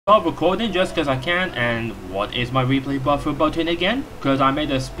Stop recording just because I can. And what is my replay buffer button again? Because I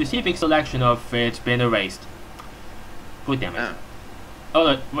made a specific selection of it's been erased. God damn it.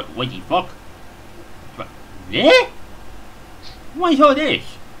 Oh, what the fuck? Yeah? What is all this?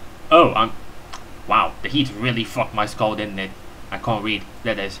 Oh, wow, the heat really fucked my skull, didn't it? I can't read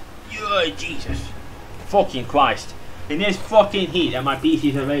letters. Yeah, Jesus. Fucking Christ. In this fucking heat, and my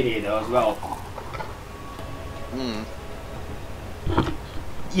PC's a radiator as well.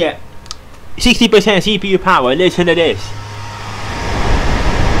 Yeah. 60% CPU power, listen to this.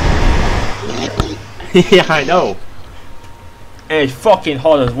 Yeah, I know. And it's fucking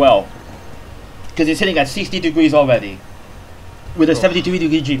hot as well. Because it's sitting at 60 degrees already. With a 72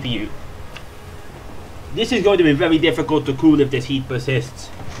 degree GPU. This is going to be very difficult to cool if this heat persists.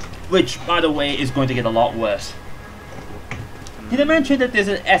 Which, by the way, is going to get a lot worse. Did I mention that there's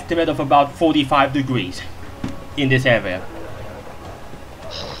an estimate of about 45 degrees in this area?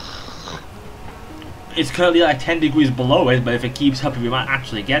 It's currently like 10 degrees below it, but if it keeps up, we might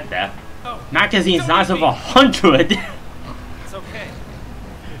actually get there. Magazine size of 100! It's okay.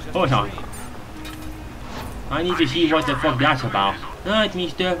 Hold on. I need to see what the fuck that's about. Alright,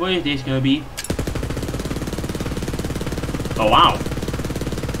 mister, what is this gonna be? Oh wow.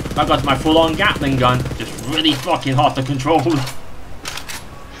 I got my full-on Gatling gun. Just really fucking hard to control.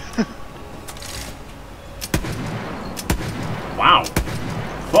 Wow.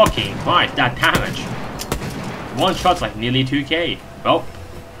 Fucking Christ, that damage. One shot's like nearly 2k. Well,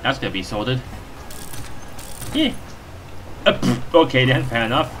 that's gonna be sorted. Yeah. Okay then, fair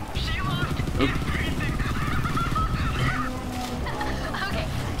enough.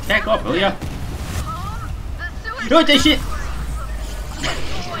 Back off, will ya? Look this shit!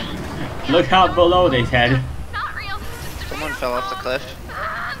 Look out below, they said. Someone fell off the cliff.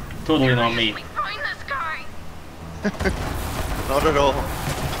 Totally not me. Not at all.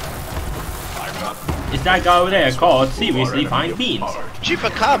 Is that guy over there called Seriously Fine Beans?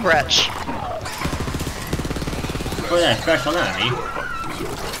 Chupacabra! For that special enemy?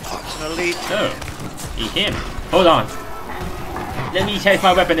 Elite. Oh, eat him. Hold on. Let me test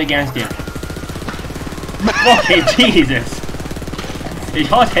my weapon against him. Fucking Jesus! It's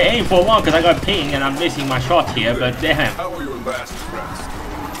hard to aim for one because I got ping and I'm missing my shot here, but damn. How were your last rest?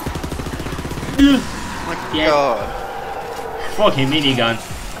 Oh my god. Fucking minigun.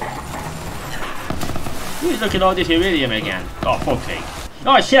 Look at all this iridium again. Oh, fuck's sake.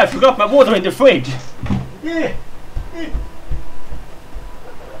 Oh shit, I forgot my water in the fridge. Yeah.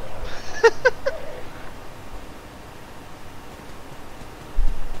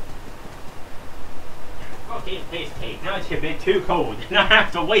 Fucking piss take. Now it's a bit too cold. And I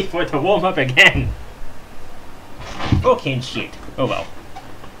have to wait for it to warm up again. Fucking shit. Oh well.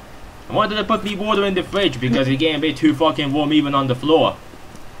 I wanted to put me water in the fridge because it's getting a bit too fucking warm even on the floor.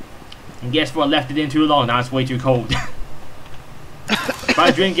 And guess what, left it in too long, now it's way too cold. If I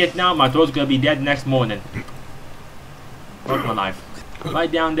drink it now, my throat's gonna be dead next morning. Fuck my life.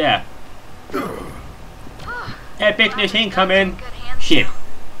 Right down there. Epicness incoming! Shit.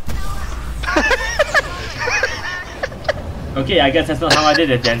 Okay, I guess that's not how I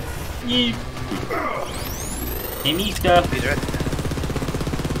did it then. Hey, mister. He's right.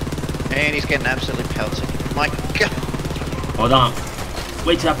 And he's getting absolutely pelted. My god. Hold on.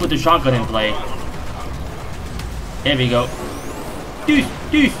 Wait till I put the shotgun in play. There we go. Deuce,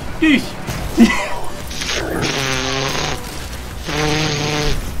 deuce, deuce.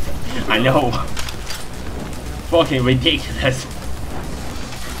 I know. Fucking ridiculous.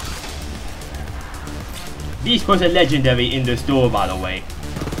 These was a legendary in the store, by the way.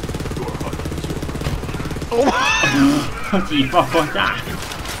 What the fuck was that?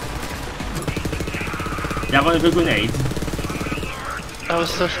 That one of the grenades? That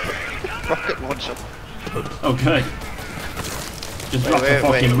was the rocket launcher. Oh good. Just drop the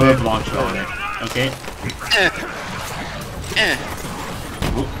fucking merv launcher on it. Okay.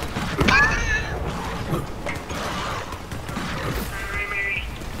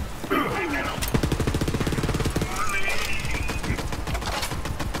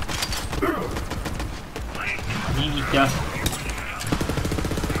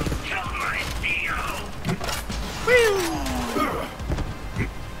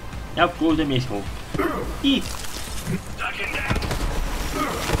 Up goes the missile. Eat.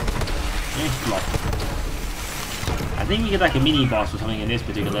 Nice block. I think we get like a mini boss or something in this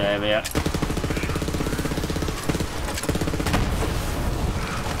particular area.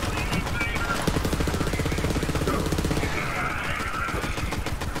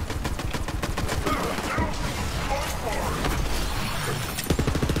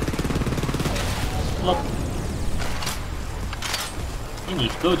 Look. You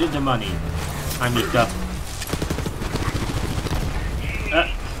need Load in the money. I missed up.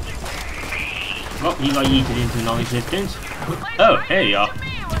 Well, he got yeeted into non-existence. Oh, here you are.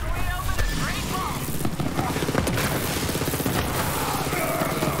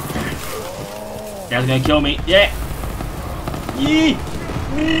 That's gonna kill me. Yeah. Yee.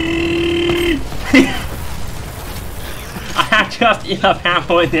 I have just enough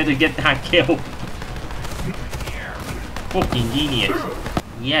ammo in there to get that kill. Fucking genius.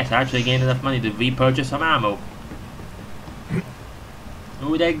 Yes, I actually gained enough money to repurchase some ammo.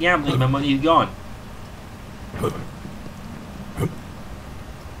 Oh, that gambling, my money's gone.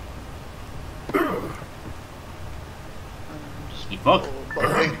 You fuck.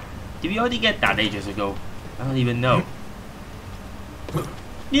 Did we already get that ages ago? I don't even know.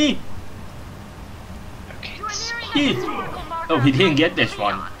 Yee! Yee! Oh, he didn't get this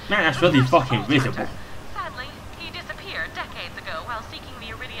one. Man, that's really fucking visible. Sadly, he disappeared decades ago while seeking the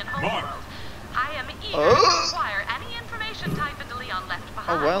Iridian homeworld. I am eager to acquire any information Typhon Leon left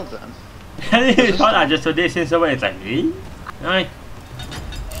behind. Oh, well then. I didn't thought that just a distance away. It's like, eh? Alright.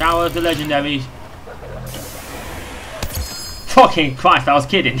 Shower of the legendaries. Fucking Christ, I was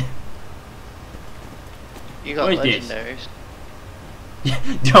kidding. You got What is legendaries.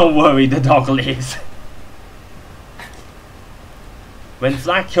 Don't worry, the dog lives. When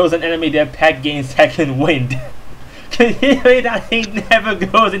Flak kills an enemy, their pet gains second wind. Considering that thing never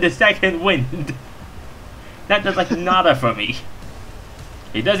goes into second wind. That does like nada for me.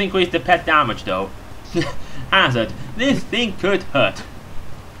 It does increase the pet damage though. Hazard, this thing could hurt.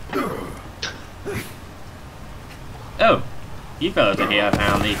 Oh, you fellas are here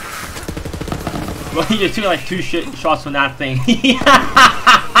apparently. Well, you just took like two shots from that thing.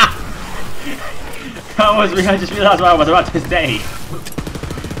 I just realized what I was about to say.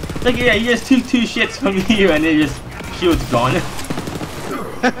 Look, yeah, you just took two shits from you and then just shield's gone.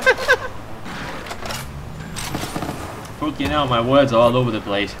 Fucking hell, my words are all over the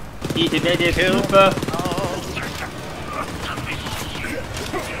place. Eat it, baby, super.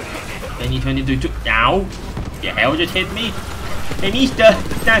 Then you turned into two. Ow! The hell just hit me? Hey, mister,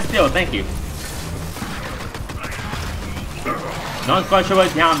 stand still, thank you. Not quite sure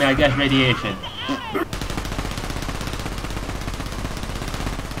what's down me, I guess radiation.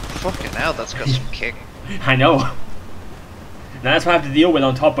 Fucking hell, that's got some kick. I know. Now that's what I have to deal with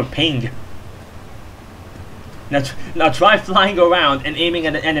on top of ping. Now try flying around and aiming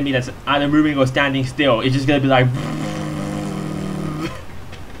at an enemy that's either moving or standing still. It's just gonna be like...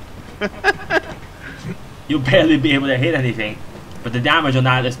 You'll barely be able to hit anything. But the damage on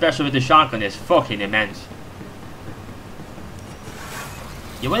that, especially with the shotgun, is fucking immense.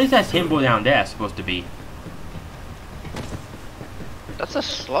 Yeah, what is that symbol down there supposed to be? That's a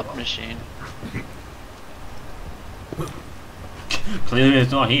slot machine. Clearly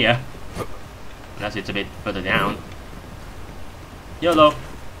it's not here. Unless it's a bit further down. YOLO.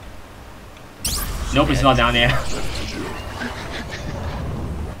 Nope, it's not down there.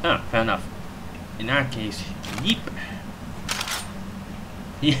 Oh, fair enough. In that case, yeep.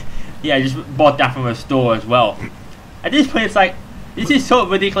 Yeah, I just bought that from a store as well. At this point, it's like, this is so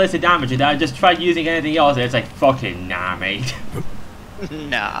ridiculous the damage that I just tried using anything else and it's like, fucking nah, mate.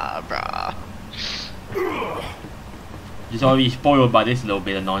 Nah, brah. Just already spoiled by this little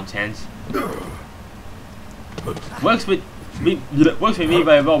bit of nonsense. Works with me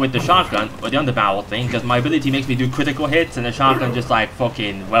very well with the shotgun or the underbarrel thing because my ability makes me do critical hits and the shotgun just like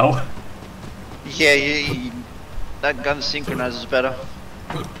fucking well. Yeah, that gun synchronizes better.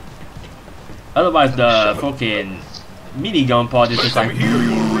 Otherwise the fucking minigun part is just like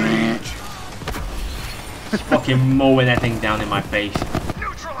just fucking mowing that thing down in my face.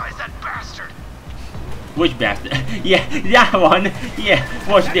 Neutralize that bastard. Which bastard? Yeah, that one. Yeah,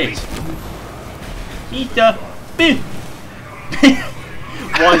 watch this. Mister.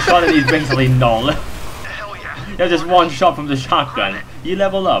 One shot and he's basically null. Hell yeah. That's just one shot from the shotgun. You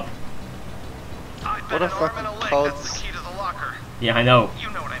level up. What a fucking code. That's the key to the locker. Yeah, I know. You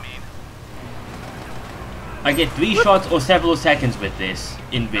know what I mean. I get 3 shots or several seconds with this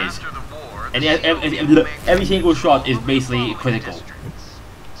in Viz. After the war, And every single shot is basically critical.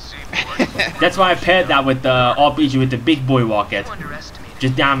 That's why I paired that with the RPG with the big boy rocket.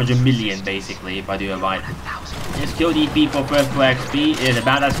 Just damage 1,000,000 basically if I do it right. Just kill these people first for XP. Is a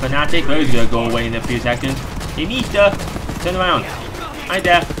badass fanatic, but he's gonna go away in a few seconds. Hey mister, turn around. Hi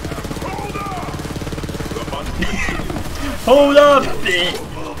there. Hold up!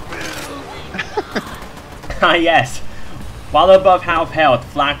 Ah yes. While above half health,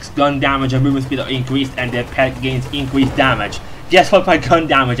 Flak's gun damage and movement speed are increased and their pet gains increased damage. Guess what my gun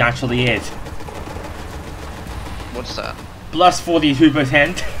damage actually is? What's that? Plus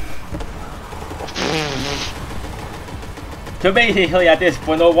 42%. So basically at this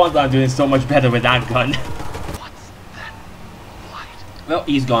point, no wonder I'm doing so much better with that gun. What's that light? Well,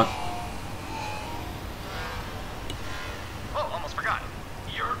 he's gone. Oh, almost forgot.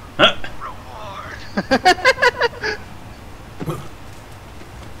 Your Huh? reward.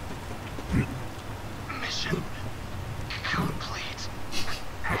 Mission complete.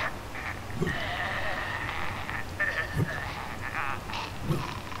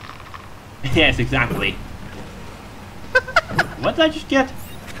 Yes, exactly. What did I just get?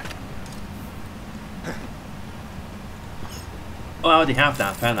 Oh, I already have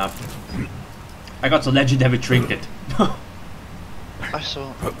that, fair enough. I got the legendary trinket. I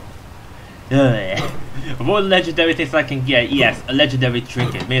saw. Of all the legendary things I can get, yes, a legendary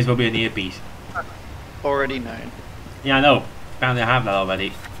trinket. May as well be an earpiece. Already known. Yeah, I know. Apparently I have that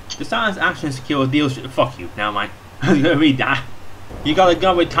already. The silence action skill deals. Fuck you, never mind. I was gonna read that. You got a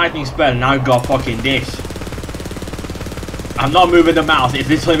gun with tightening spell, and now you got fucking this. I'm not moving the mouse, it's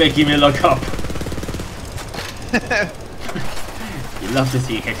literally making me look up. You love to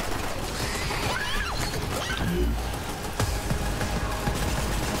see it.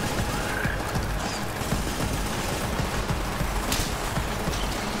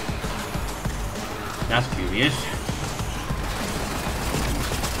 That's curious.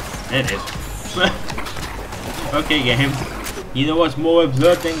 It is. Okay, game. You know what's more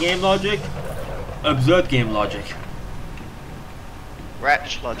absurd than game logic? Absurd game logic.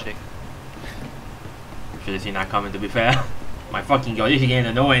 Ratch logic. Should have seen that coming, to be fair. My fucking god, this is getting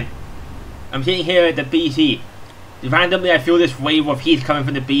annoying. I'm sitting here at the PC. Randomly I feel this wave of heat coming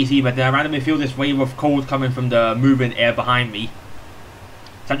from the PC, but then I randomly feel this wave of cold coming from the moving air behind me.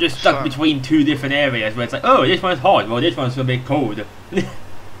 So I'm just stuck between two different areas where it's like, oh, this one's hot, well this one's a bit cold. It's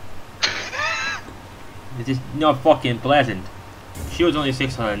just not fucking pleasant. Shield's only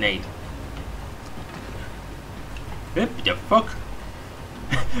 608. What the fuck?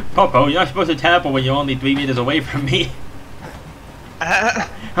 Popo, you're not supposed to teleport when you're only 3 meters away from me. I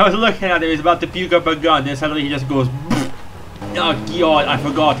was looking at him, he was about to puke up a gun, then suddenly he just goes, oh god, I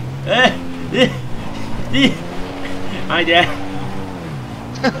forgot. Hi there.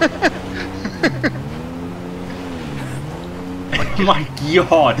 My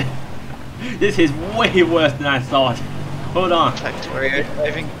god. This is way worse than I thought. Hold on.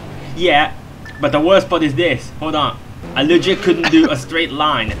 Yeah, but the worst part is this. Hold on. I legit couldn't do a straight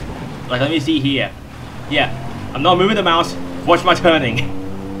line. Like, let me see here. Yeah, I'm not moving the mouse. Watch my turning.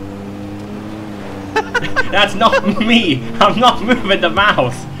 That's not me. I'm not moving the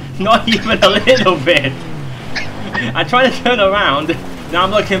mouse. Not even a little bit. I try to turn around. Now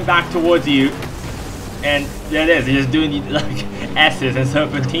I'm looking back towards you. And there it is. It's just doing like S's and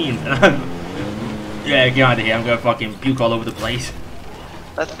serpentines. And I'm, yeah, get out of here. I'm gonna fucking puke all over the place.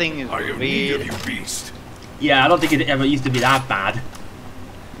 That thing is weird. You beast. Yeah, I don't think it ever used to be that bad.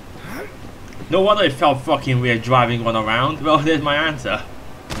 No wonder it felt fucking weird driving one around. Well, there's my answer.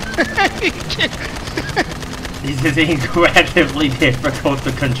 This is incredibly difficult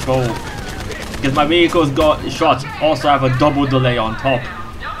to control. Because my vehicle's got shots also have a double delay on top.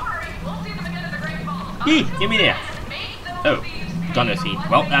 Eee, give me there. Oh, gunner seat.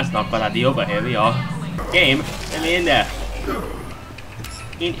 Well, that's not bad idea, but here we are. Game, let me in there.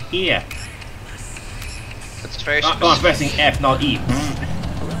 In here. That's very oh, I'm pressing F, not E.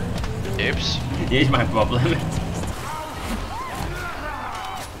 Oops. Here's my problem.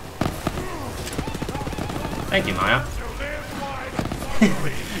 Thank you, Maya.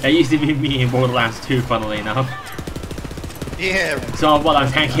 That used to be me in Borderlands 2, funnily enough. Yeah. So what,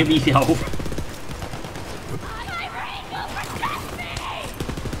 I'm tanking myself.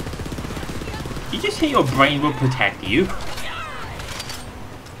 You just say your brain will protect you?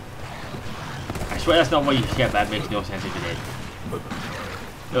 I swear that's not what you said, but that makes no sense if it did.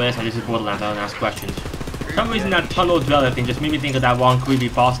 No, that's why this is Borderlands, I don't ask questions. For some reason that tunnel dweller thing just made me think of that one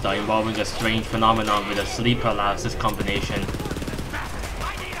creepypasta involving a strange phenomenon with a sleep paralysis combination.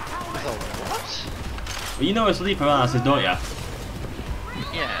 What? Well, you know what sleep paralysis, don't you?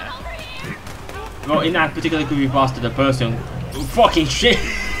 Yeah. Well, in that particular creepypasta, the person... Fucking shit!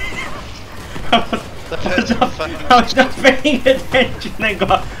 I was not paying attention and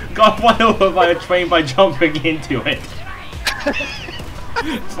got run over by a train by jumping into it.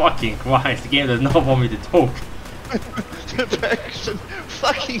 Fucking Christ, the game does not want me to talk. The person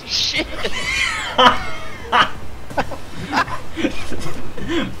fucking shit.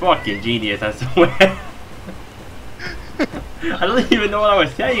 Fucking genius, I swear. I don't even know what I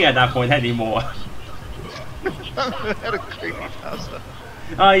was saying at that point anymore. Had a creepypasta.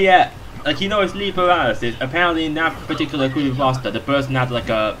 Oh yeah, like, you know, sleep paralysis. Apparently, in that particular creepypasta, the person had like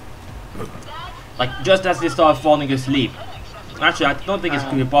a, like, just as they start falling asleep. Actually, I don't think it's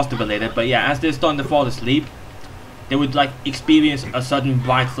creepypasta related, but yeah, as they're starting to fall asleep, they would like experience a sudden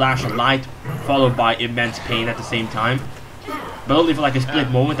bright flash of light, followed by immense pain at the same time. But only for like a split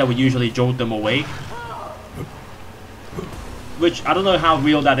moment that would usually jolt them awake. Which, I don't know how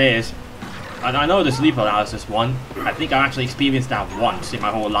real that is. I know the sleep paralysis one. I think I actually experienced that once in my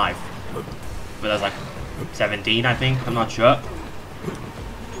whole life. But I was like 17, I think. I'm not sure.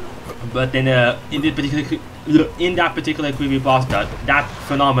 But then in that particular creepypasta, that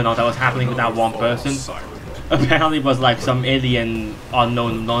phenomenon that was happening with that one person apparently was like some alien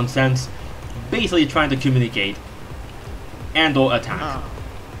unknown nonsense, basically trying to communicate and or attack.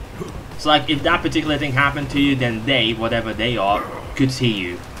 So like, if that particular thing happened to you, then they, whatever they are, could see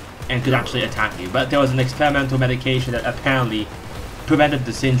you and could actually attack you. But there was an experimental medication that apparently prevented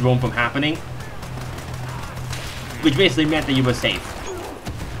the syndrome from happening, which basically meant that you were safe.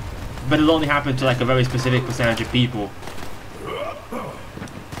 But it only happened to like a very specific percentage of people.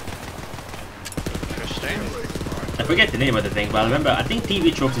 Interesting. I forget the name of the thing, but I remember, I think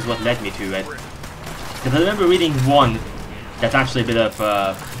TV tropes is what led me to it. Because I remember reading one that's actually a bit of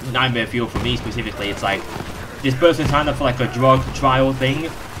nightmare fuel for me specifically. It's like, this person signed up for like a drug trial thing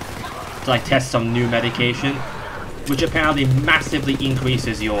to like test some new medication, which apparently massively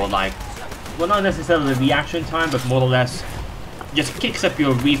increases your like, well, not necessarily the reaction time, but more or less just kicks up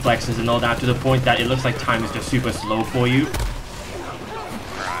your reflexes and all that to the point that it looks like time is just super slow for you.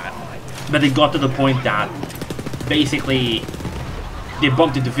 But it got to the point that basically they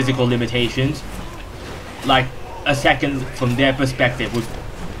bumped into physical limitations. Like, a second from their perspective would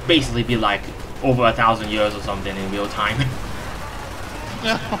basically be like over 1,000 years or something in real time.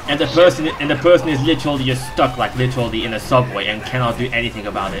 and the person is literally just stuck, like literally in a subway and cannot do anything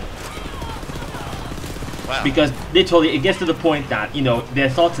about it. Wow. Because literally it gets to the point that, you know, their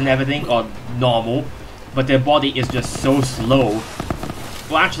thoughts and everything are normal, but their body is just so slow.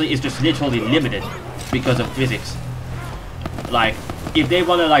 Well, actually, it's just literally limited because of physics. Like, if they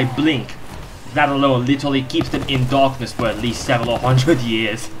want to like blink, that alone literally keeps them in darkness for at least several hundred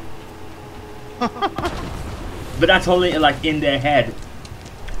years. But that's only like in their head.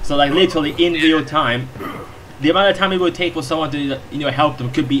 So like literally in real time, the amount of time it would take for someone to, you know, help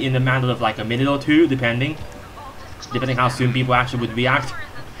them could be in the matter of like a minute or two, depending how soon people actually would react.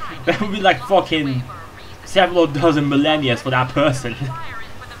 That would be like fucking several dozen millennia for that person.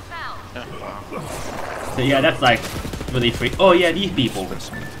 So yeah, that's like really freak. Oh yeah, these people.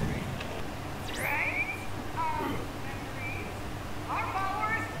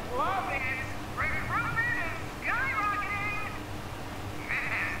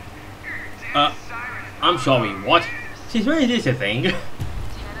 I'm sorry, what? Since when is this a thing?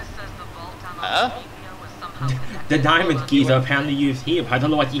 The diamond keys are apparently used here, but I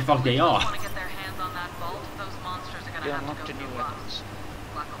don't know what the fuck they are.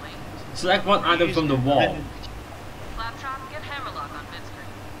 Select one item from the wall.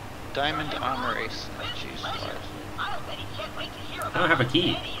 Diamond armor ace. I don't have a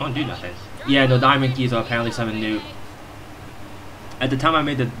key. Can't do nothing. Yeah, no, diamond keys are apparently something new. At the time I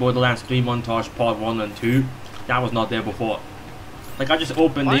made the Borderlands 3 montage part 1 and 2, that was not there before. Like, I just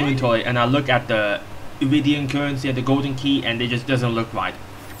opened the inventory and I look at the Iridian currency and the golden key and it just doesn't look right.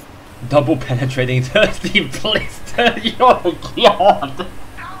 Double penetrating thirsty blister. Oh god!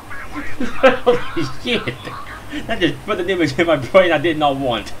 Holy shit! That just put an image in my brain I did not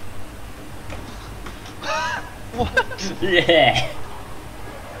want. What? Yeah.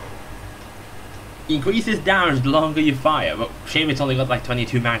 Increases damage the longer you fire, but shame it's only got like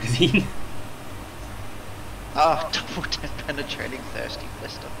 22 magazine. Ah, double penetrating thirsty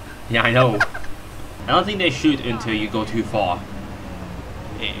blister. Yeah, I know. I don't think they shoot until you go too far.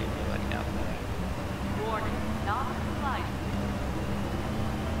 Yeah, like now.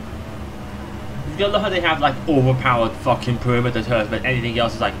 You love how they have like overpowered fucking perimeter turrets, but anything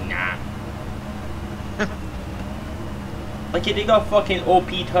else is like, nah. Like, if they got fucking OP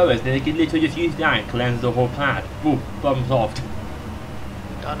turrets, then they can literally just use that and cleanse the whole planet. Boom, problem solved.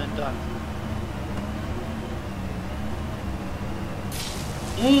 Done and done.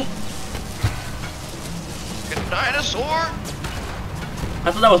 Good dinosaur!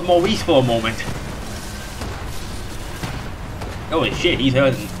 I thought that was Maurice for a moment. Holy shit, he's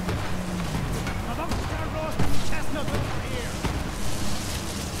hurting.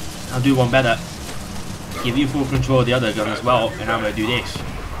 I'll do one better. Give you full control of the other gun as well, and I'm gonna do this.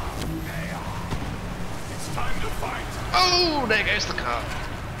 Oh, there goes the car.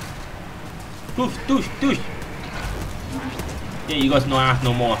 Doosh, doosh, doosh. Yeah, you got no ass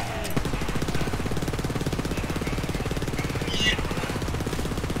no more.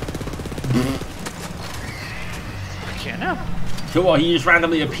 I can't know. So what, he just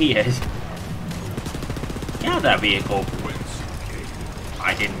randomly appears. Get out of that vehicle.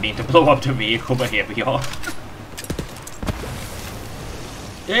 I didn't mean to blow up the vehicle, but here we are.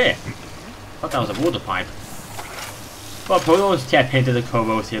 Yeah. Thought that was a water pipe. But don't step into the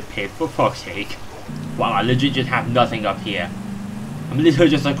corrosive pit, for fuck's sake. Wow, I legit just have nothing up here. I'm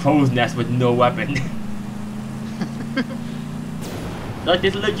literally just a crow's nest with no weapon. Like,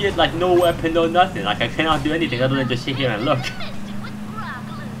 there's legit, like, no weapon, no nothing. Like, I cannot do anything other than just sit here and look.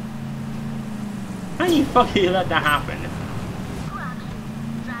 How do you fucking let that happen?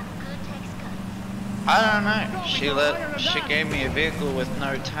 I don't know. She gave me a vehicle with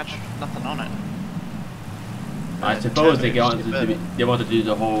no touch, nothing on it. I suppose they wanted to do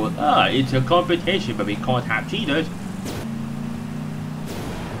the whole, it's a competition, but we can't have cheaters.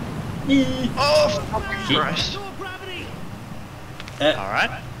 Oh, fucking Christ.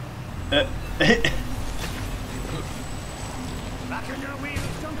 Alright.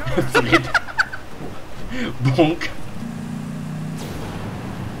 Flip. Bonk.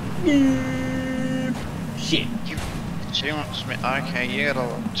 Shit. She wants me. Okay, you gotta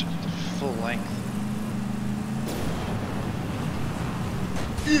look to the full length.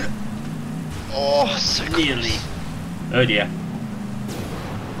 Oh, so Nearly. Oh dear.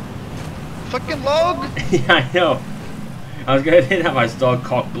 Fucking log! Yeah, I know. I was gonna say that my dog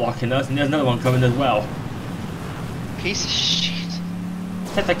cock blocking us, and there's another one coming as well. Piece of shit.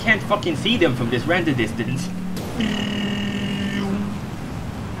 Since I can't fucking see them from this render distance.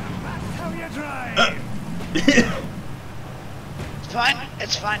 It's fine.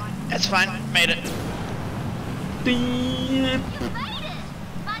 It's fine. It's fine. Made it. You made it!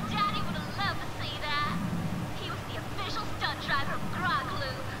 My daddy would have loved to see that. He was the official stunt driver of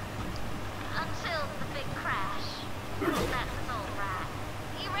Groglu. Until the big crash. That's his old ride.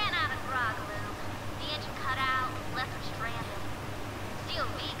 He ran out of Groglu. The engine cut out, left him stranded. Steel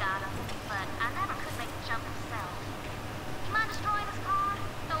V got him, but I never could make the jump himself. You mind destroying his car?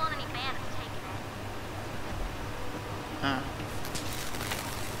 Don't want any bandits taking it.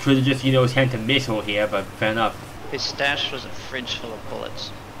 Could have just, you know, sent a missile here, but fair enough. His stash was a fridge full of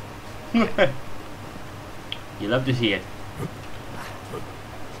bullets. You love to see it.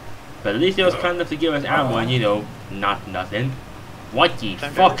 But at least it was kind enough to give us ammo and, you know, not nothing. What the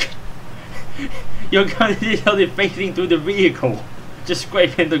fuck? You're kind of literally facing through the vehicle. Just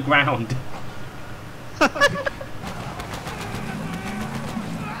scraping the ground.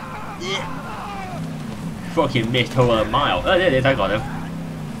 Yeah. Fucking missed over a mile. Oh, there it is, I got him.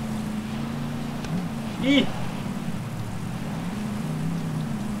 Yeah.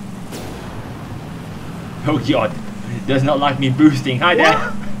 Oh god, does not like me boosting. Hi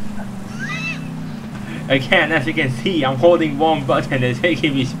there. Again, as you can see, I'm holding one button and it's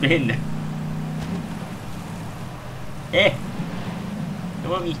making me spin. Eh.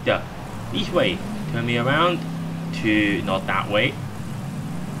 Come on, mister. This way. Turn me around to not that way.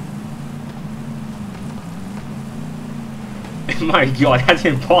 My god, that's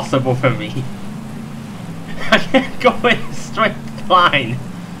impossible for me. I can't go in a straight line.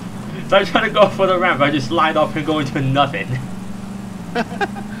 So I'm trying to go for the ramp, I just slide off and go into nothing.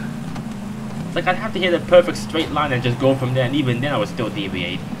 It's like I'd have to hit a perfect straight line and just go from there, and even then I would still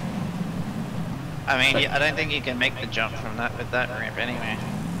deviate. I mean, But, I don't think you can make the jump from that with that ramp anyway.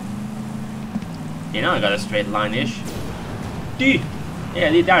 You know, I got a straight line-ish. Dude! Yeah,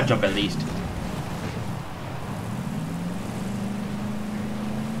 leave that jump at least.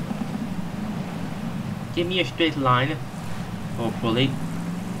 Give me a straight line, hopefully.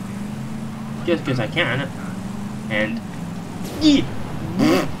 Just because I can. And...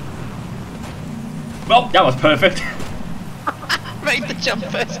 Well, that was perfect. Make the jump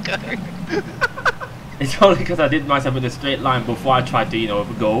first go. It's only because I did myself in a straight line before I tried to, you know,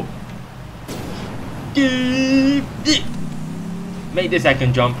 go. Made the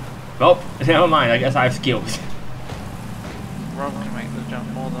second jump. Well, never mind, I guess I have skills. Rob can make the jump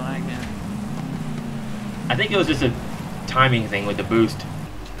more than I can. I think it was just a timing thing with the boost.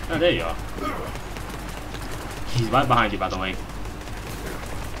 Oh, there you are. He's right behind you, by the way.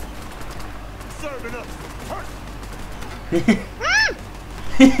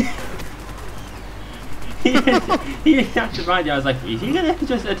 He attacked behind you. I was like, is he gonna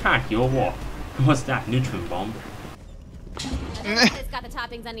just attack you or what? What's that? Neutron bomb? It's got the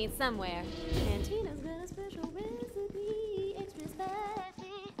toppings I need somewhere. And Tina's got a special recipe, extra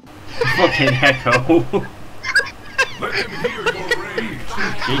spicy. Fucking Echo.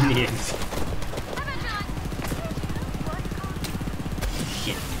 Genius.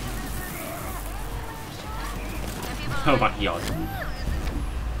 Shit. Oh my god.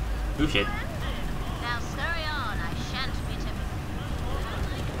 Oh shit. Now scurry on, I shan't be tipping.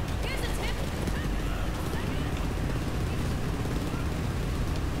 Here's a tip.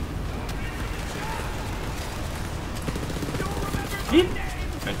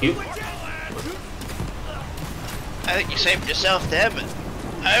 Thank you. I think you saved yourself there, but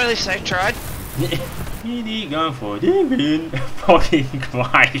at least I tried. Really going for the win. Fucking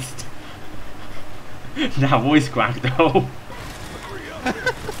Christ. That voice crack though.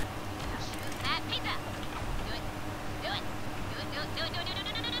 That pizza. Do it. Do it. Do it.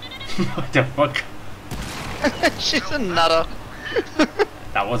 Do it. What the fuck? She's a nutter.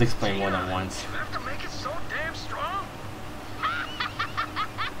 That was explained more than once. You have to make it so damn strong.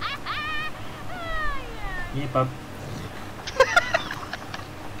 Yeah, bub.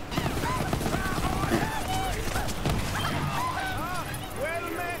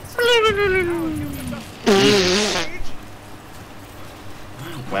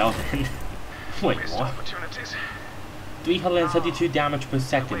 Well then. Wait, Missed what? opportunities. 332 damage per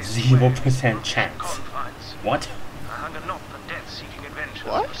second, 0% chance. Confines. What? I hunger not for death-seeking adventure.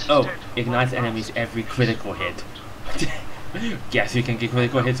 What? Oh, Instead, ignites one enemies lost every in critical hit. Guess you can get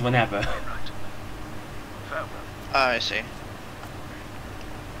critical hits whenever. Right. Farewell. Oh, I see.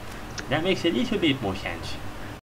 That makes a little bit more sense.